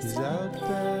 He's out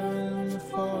there in the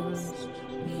forest.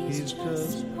 He's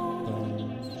just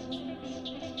bones.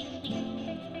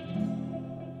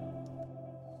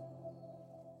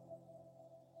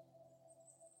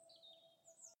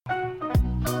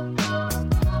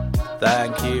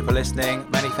 Thank you for listening.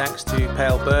 Many thanks to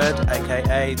Pale Bird,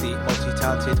 aka the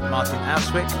multi-talented Martin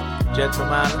Auswick,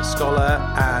 gentleman, scholar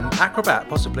and acrobat,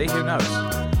 possibly, who knows.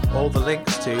 All the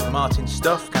links to Martin's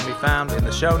stuff can be found in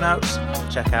the show notes.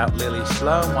 Check out Lily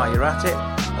Sloan while you're at it.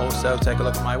 Also take a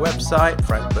look at my website,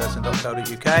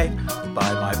 frankburson.co.uk.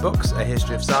 Buy my books, A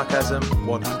History of Sarcasm,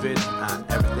 100 and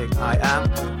Everything I Am.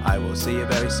 I will see you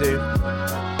very soon.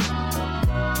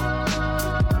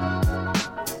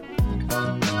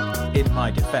 In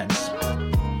my defense,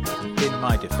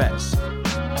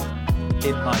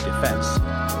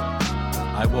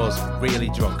 I was really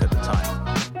drunk at the time.